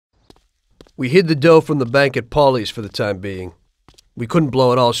We hid the dough from the bank at Paulie's for the time being. We couldn't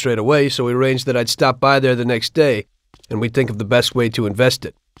blow it all straight away, so we arranged that I'd stop by there the next day, and we'd think of the best way to invest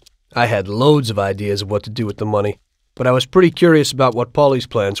it. I had loads of ideas of what to do with the money, but I was pretty curious about what Paulie's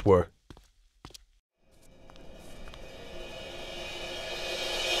plans were.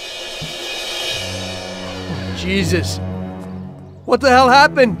 Jesus! What the hell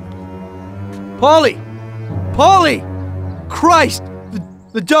happened? Paulie! Paulie! Christ!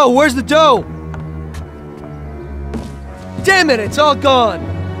 The dough! Where's the dough? Damn it! It's all gone!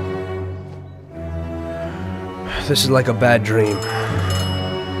 This is like a bad dream.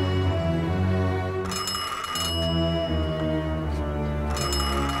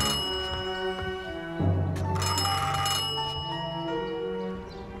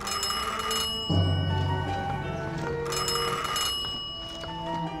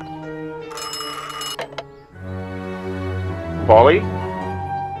 Paulie?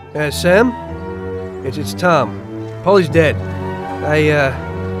 Sam? It's Tom. Paulie's dead.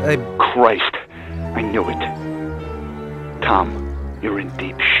 Christ, I knew it. Tom, you're in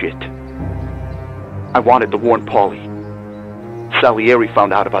deep shit. I wanted to warn Paulie. Salieri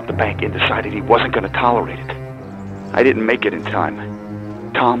found out about the bank and decided he wasn't going to tolerate it. I didn't make it in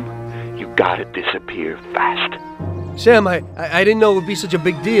time. Tom, you gotta disappear fast. Sam, I didn't know it would be such a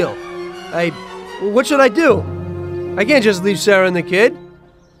big deal. What should I do? I can't just leave Sarah and the kid.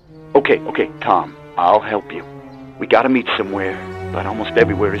 Okay, Tom, I'll help you. We gotta meet somewhere, but almost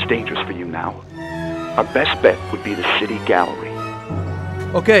everywhere is dangerous for you now. Our best bet would be the city gallery.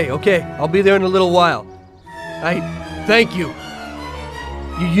 Okay, I'll be there in a little while. Thank you.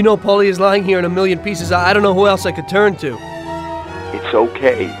 You know Paulie is lying here in a million pieces. I don't know who else I could turn to. It's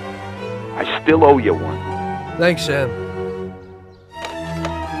okay. I still owe you one. Thanks, Sam.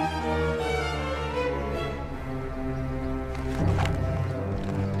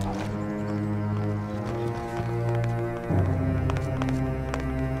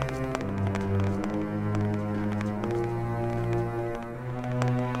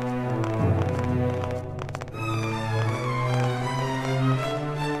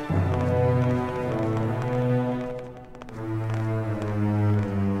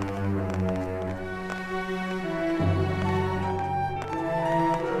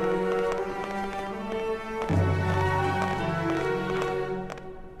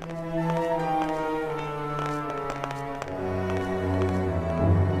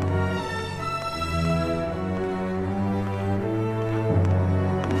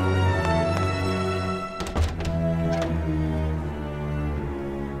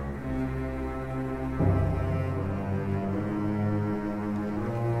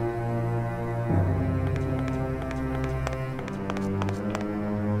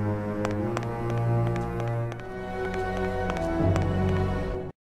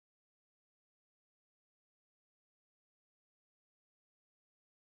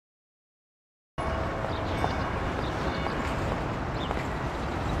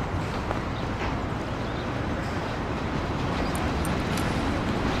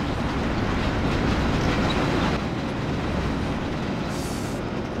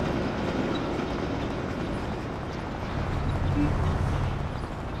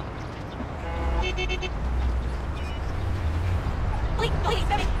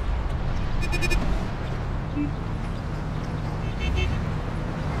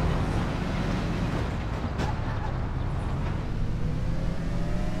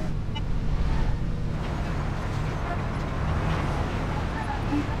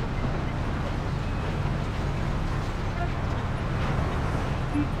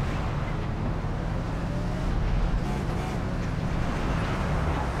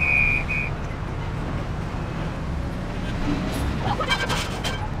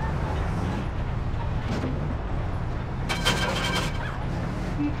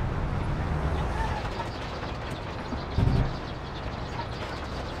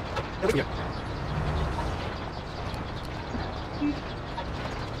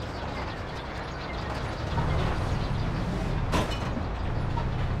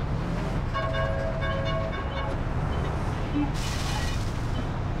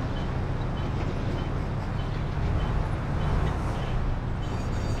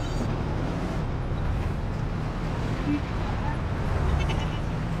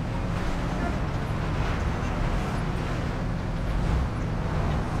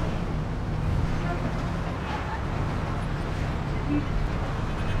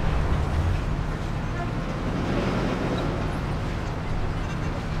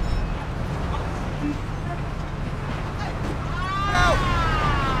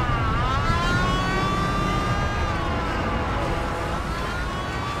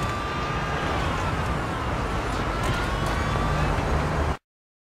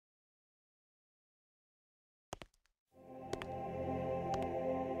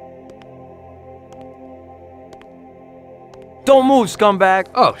 Don't move, scumbag!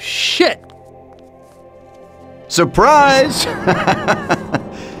 Oh, shit! Surprise!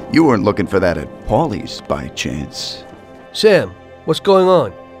 You weren't looking for that at Paulie's by chance. Sam, what's going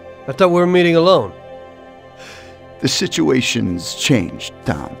on? I thought we were meeting alone. The situation's changed,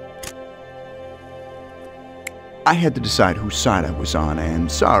 Tom. I had to decide whose side I was on,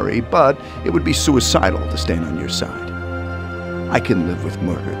 and sorry, but it would be suicidal to stand on your side. I can live with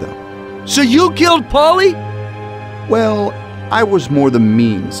murder, though. So you killed Paulie? Well, I was more the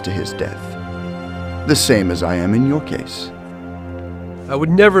means to his death. The same as I am in your case. I would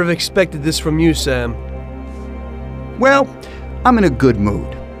never have expected this from you, Sam. Well, I'm in a good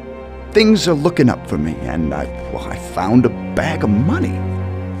mood. Things are looking up for me, and I found a bag of money.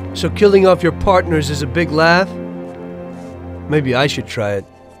 So killing off your partners is a big laugh? Maybe I should try it.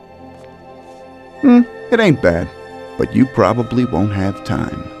 It ain't bad, but you probably won't have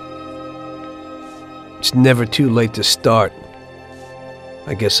time. It's never too late to start.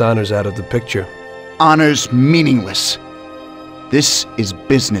 I guess honor's out of the picture. Honor's meaningless. This is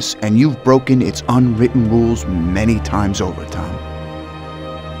business, and you've broken its unwritten rules many times over, Tom.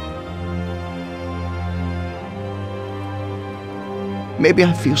 Maybe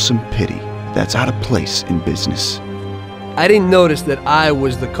I feel some pity. That's out of place in business. I didn't notice that I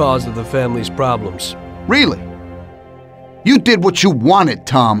was the cause of the family's problems. Really? You did what you wanted,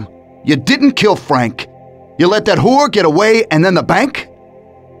 Tom. You didn't kill Frank. You let that whore get away, and then the bank?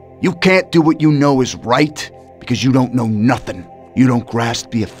 You can't do what you know is right because you don't know nothing. You don't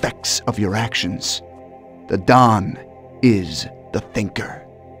grasp the effects of your actions. The Don is the thinker.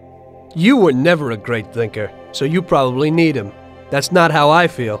 You were never a great thinker, so you probably need him. That's not how I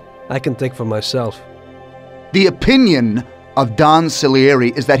feel. I can think for myself. The opinion of Don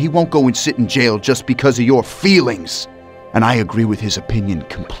Salieri is that he won't go and sit in jail just because of your feelings. And I agree with his opinion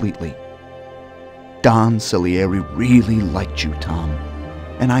completely. Don Salieri really liked you, Tom.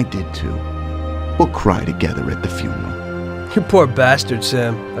 And I did too. We'll cry together at the funeral. You poor bastard,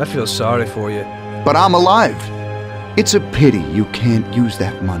 Sam. I feel sorry for you. But I'm alive. It's a pity you can't use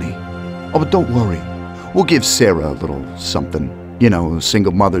that money. Oh, but don't worry. We'll give Sarah a little something. You know,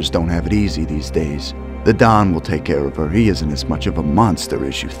 single mothers don't have it easy these days. The Don will take care of her. He isn't as much of a monster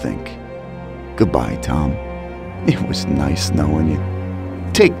as you think. Goodbye, Tom. It was nice knowing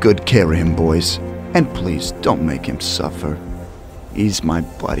you. Take good care of him, boys. And please, don't make him suffer. He's my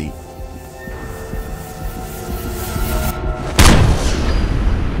buddy.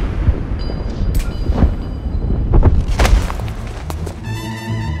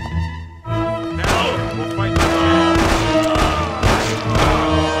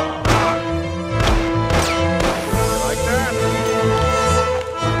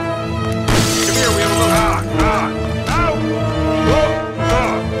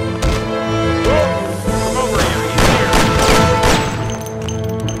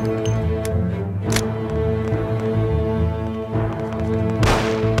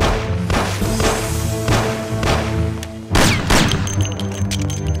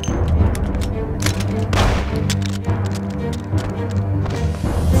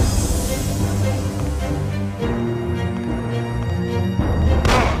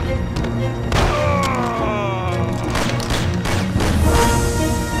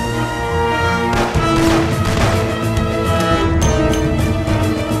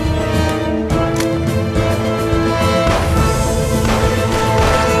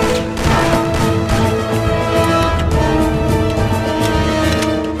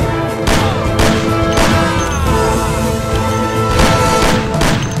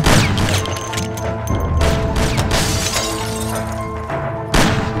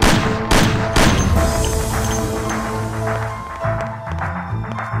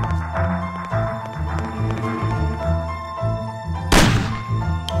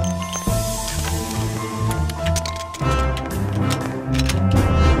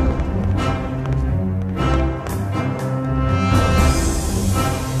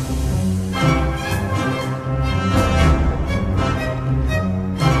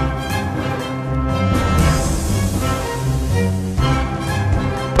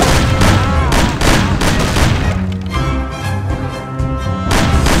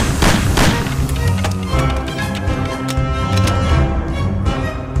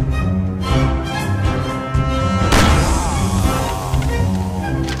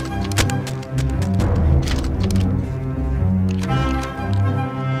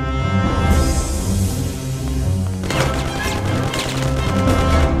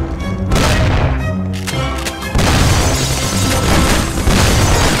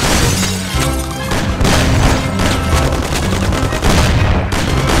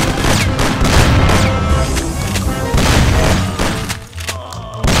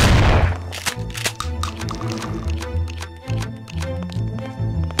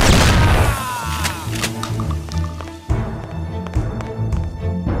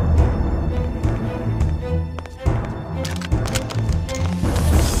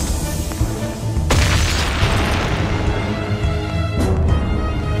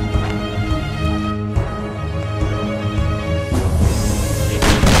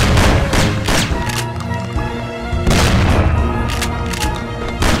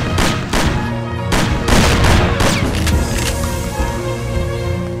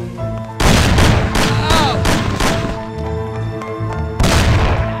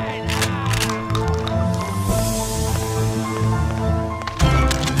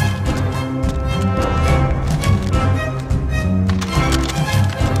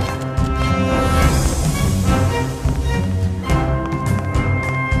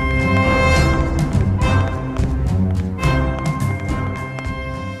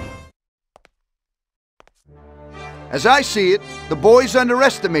 As I see it, the boys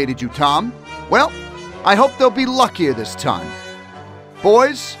underestimated you, Tom. Well, I hope they'll be luckier this time.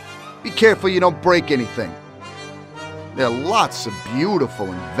 Boys, be careful you don't break anything. There are lots of beautiful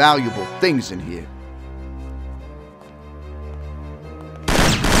and valuable things in here.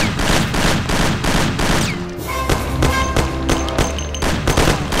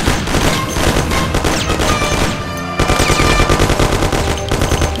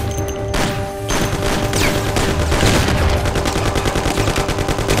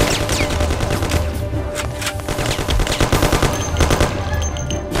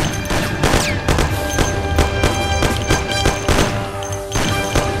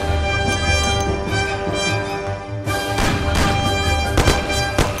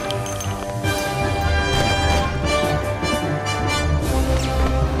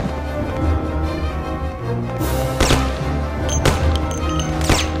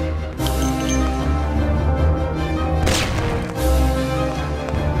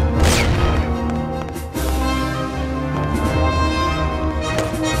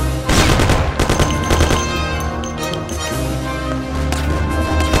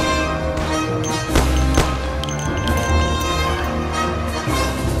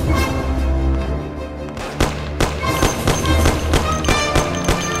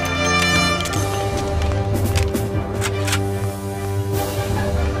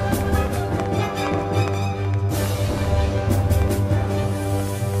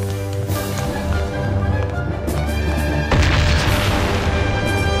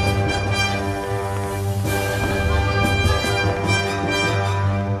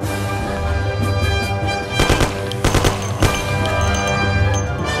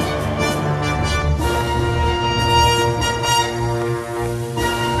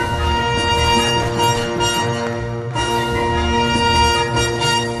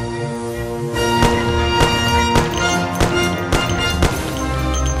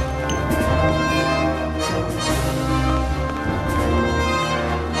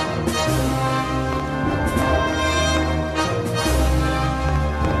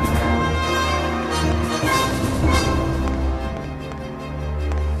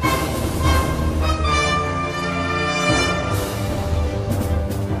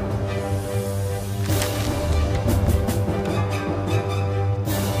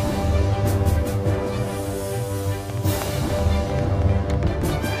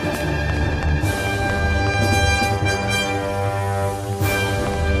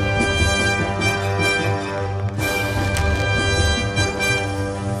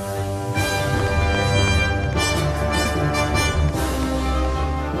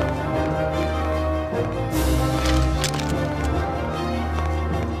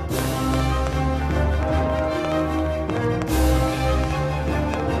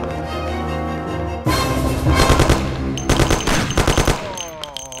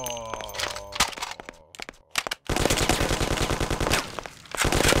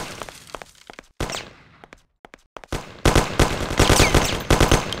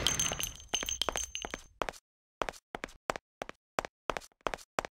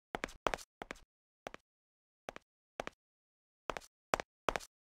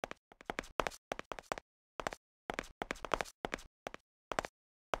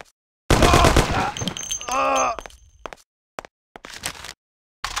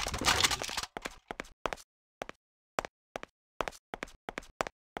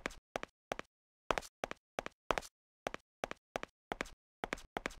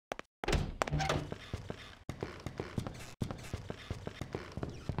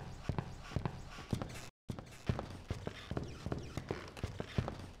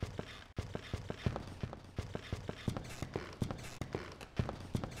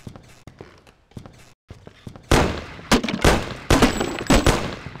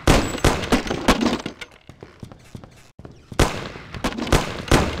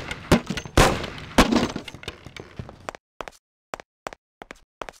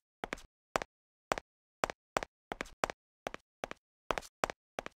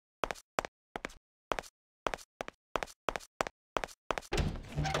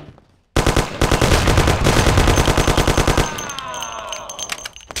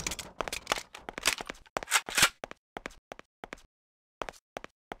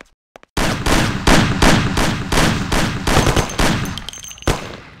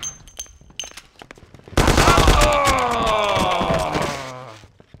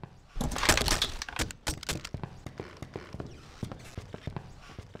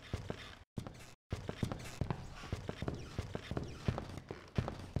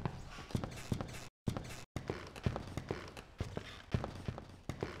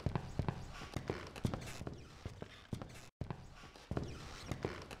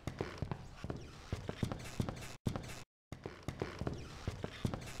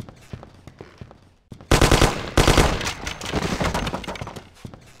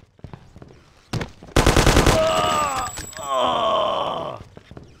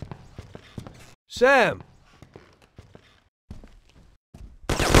 Sam!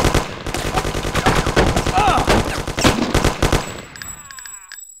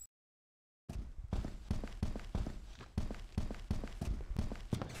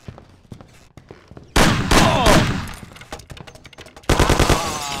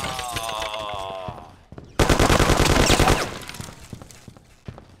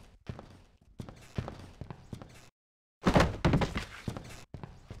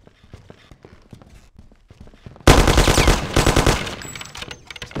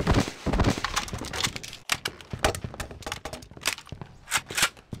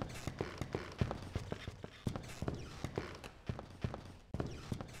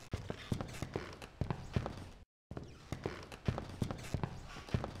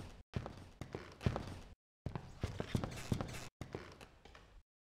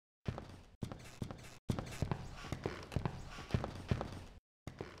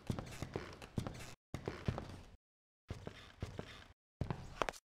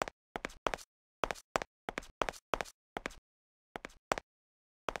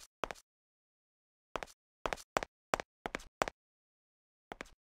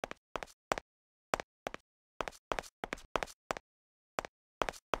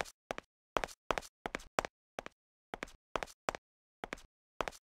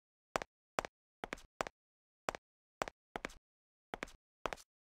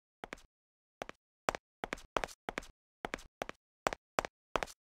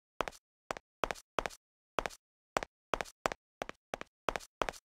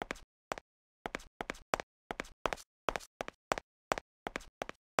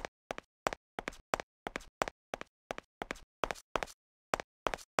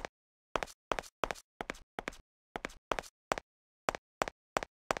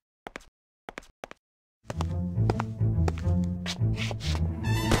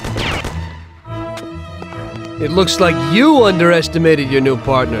 It looks like you underestimated your new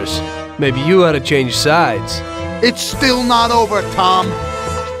partners. Maybe you ought to change sides. It's still not over, Tom.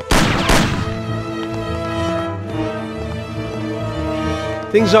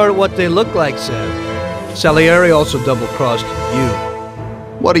 Things aren't what they look like, Sam. Salieri also double-crossed you.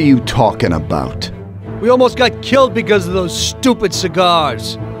 What are you talking about? We almost got killed because of those stupid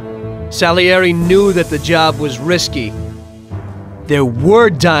cigars. Salieri knew that the job was risky. There were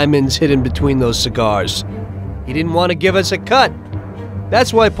diamonds hidden between those cigars. He didn't want to give us a cut.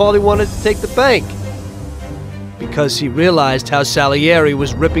 That's why Paulie wanted to take the bank. Because he realized how Salieri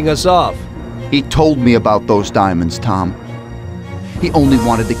was ripping us off. He told me about those diamonds, Tom. He only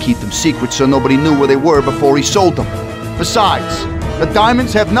wanted to keep them secret so nobody knew where they were before he sold them. Besides, the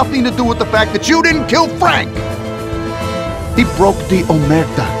diamonds have nothing to do with the fact that you didn't kill Frank! He broke the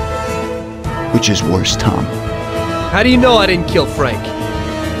omerta. Which is worse, Tom. How do you know I didn't kill Frank?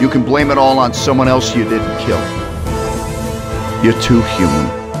 You can blame it all on someone else you didn't kill. You're too human.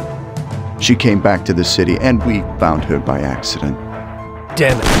 She came back to the city, and we found her by accident.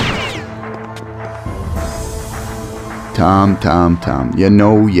 Damn it. Tom, you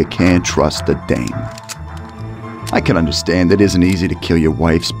know you can't trust the dame. I can understand it isn't easy to kill your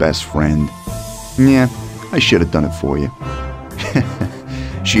wife's best friend. Yeah, I should have done it for you.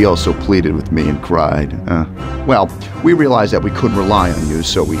 She also pleaded with me and cried. Well, we realized that we couldn't rely on you,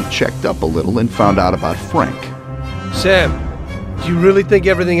 so we checked up a little and found out about Frank. Sam, do you really think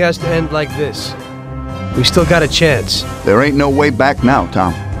everything has to end like this? We still got a chance. There ain't no way back now,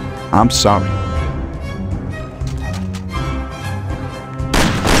 Tom. I'm sorry.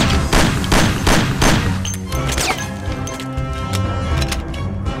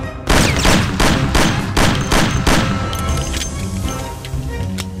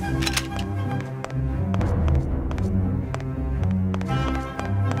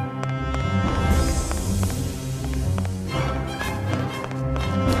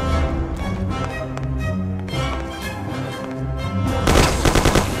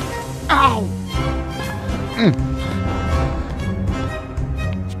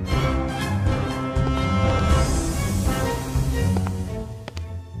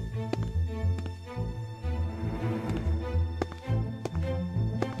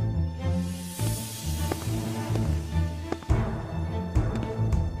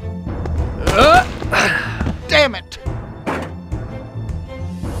 Damn it!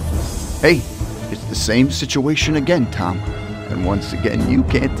 Hey, it's the same situation again, Tom. And once again, you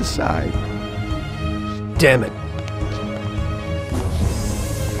can't decide. Damn it.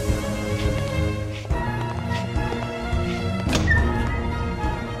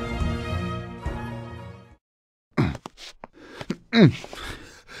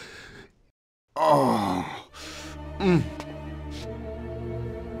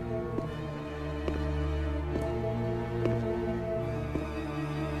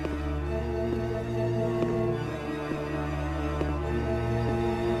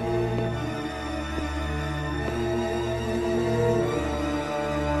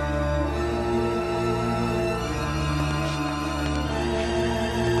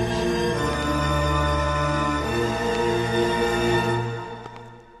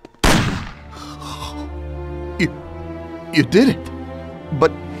 You did it.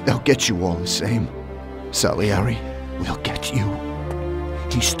 But they'll get you all the same. Salieri will get you.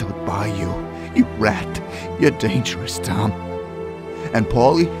 He stood by you. You rat. You're dangerous, Tom. And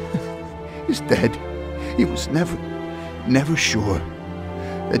Paulie is dead. He was never sure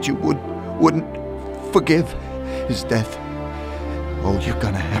that you wouldn't forgive his death. Oh, you're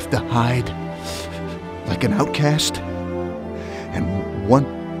gonna have to hide like an outcast. And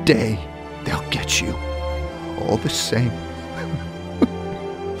one day they'll get you all the same.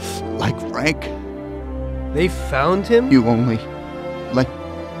 Like Frank. They found him? You only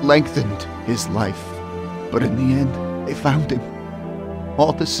lengthened his life. But in the end, they found him.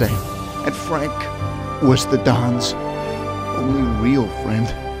 All the same. And Frank was the Don's only real friend.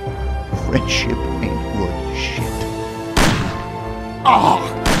 Friendship ain't worth shit. Oh!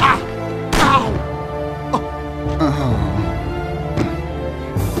 Ah! Ow! Oh.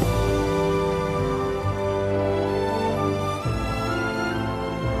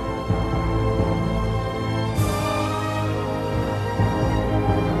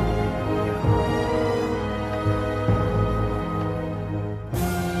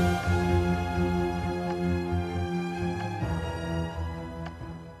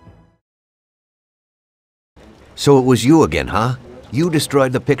 So it was you again, huh? You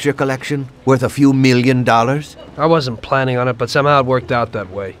destroyed the picture collection, worth a few $1 million? I wasn't planning on it, but somehow it worked out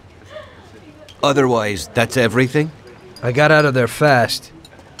that way. Otherwise, that's everything? I got out of there fast.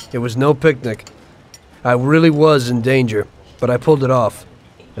 It was no picnic. I really was in danger, but I pulled it off.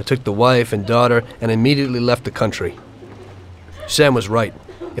 I took the wife and daughter and immediately left the country. Sam was right.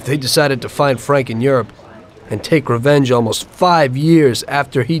 If they decided to find Frank in Europe and take revenge almost 5 years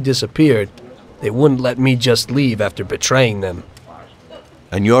after he disappeared, they wouldn't let me just leave after betraying them.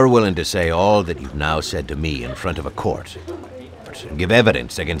 And you're willing to say all that you've now said to me in front of a court? And give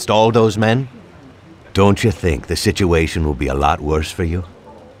evidence against all those men? Don't you think the situation will be a lot worse for you?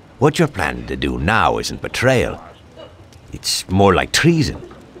 What you're planning to do now isn't betrayal. It's more like treason.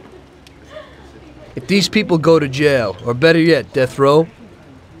 If these people go to jail, or better yet, death row,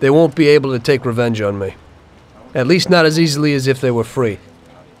 they won't be able to take revenge on me. At least not as easily as if they were free.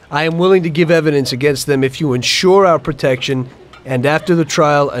 I am willing to give evidence against them if you ensure our protection, and after the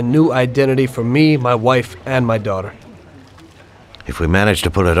trial, a new identity for me, my wife, and my daughter. If we manage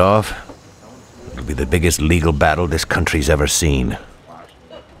to pull it off, it'll be the biggest legal battle this country's ever seen.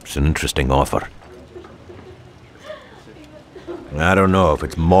 It's an interesting offer. I don't know if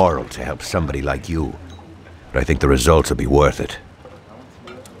it's moral to help somebody like you, but I think the results will be worth it.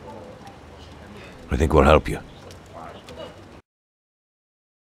 I think we'll help you.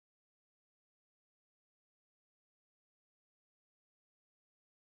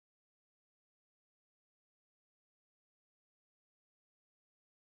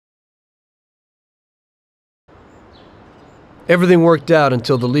 Everything worked out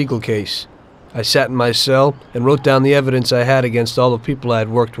until the legal case. I sat in my cell and wrote down the evidence I had against all the people I had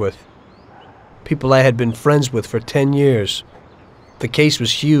worked with. People I had been friends with for 10 years. The case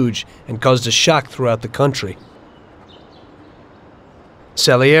was huge and caused a shock throughout the country.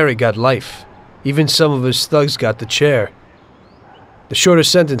 Salieri got life. Even some of his thugs got the chair. The shortest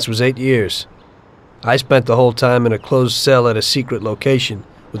sentence was 8 years. I spent the whole time in a closed cell at a secret location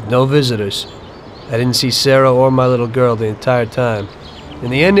with no visitors. I didn't see Sarah or my little girl the entire time.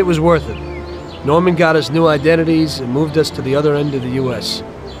 In the end, it was worth it. Norman got us new identities and moved us to the other end of the U.S.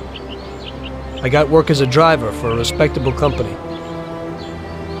 I got work as a driver for a respectable company.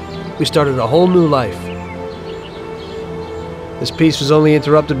 We started a whole new life. This peace was only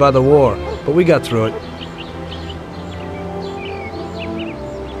interrupted by the war, but we got through it.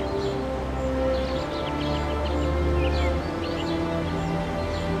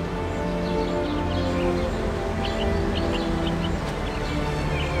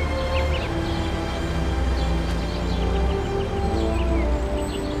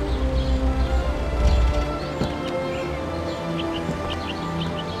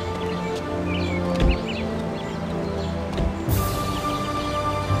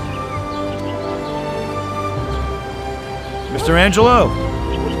 Mr. Angelo?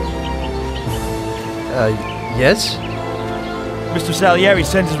 Yes? Mr. Salieri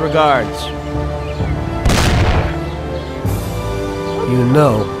sends his regards. You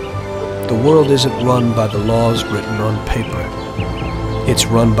know, the world isn't run by the laws written on paper. It's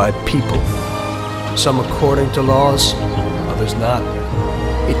run by people. Some according to laws, others not.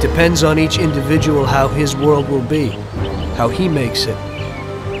 It depends on each individual how his world will be, how he makes it.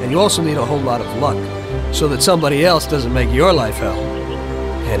 And you also need a whole lot of luck, so that somebody else doesn't make your life hell.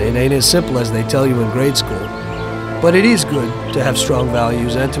 And it ain't as simple as they tell you in grade school. But it is good to have strong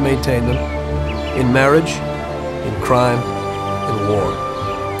values and to maintain them. In marriage, in crime, in war.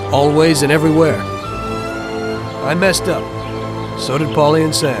 Always and everywhere. I messed up. So did Paulie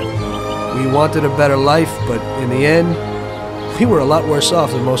and Sam. We wanted a better life, but in the end, we were a lot worse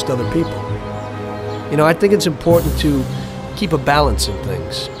off than most other people. You know, I think it's important to keep a balance in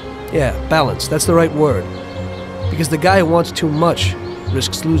things. Yeah, balance, that's the right word. Because the guy who wants too much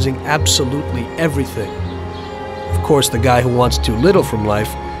risks losing absolutely everything. Of course, the guy who wants too little from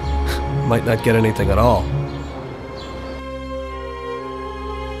life might not get anything at all.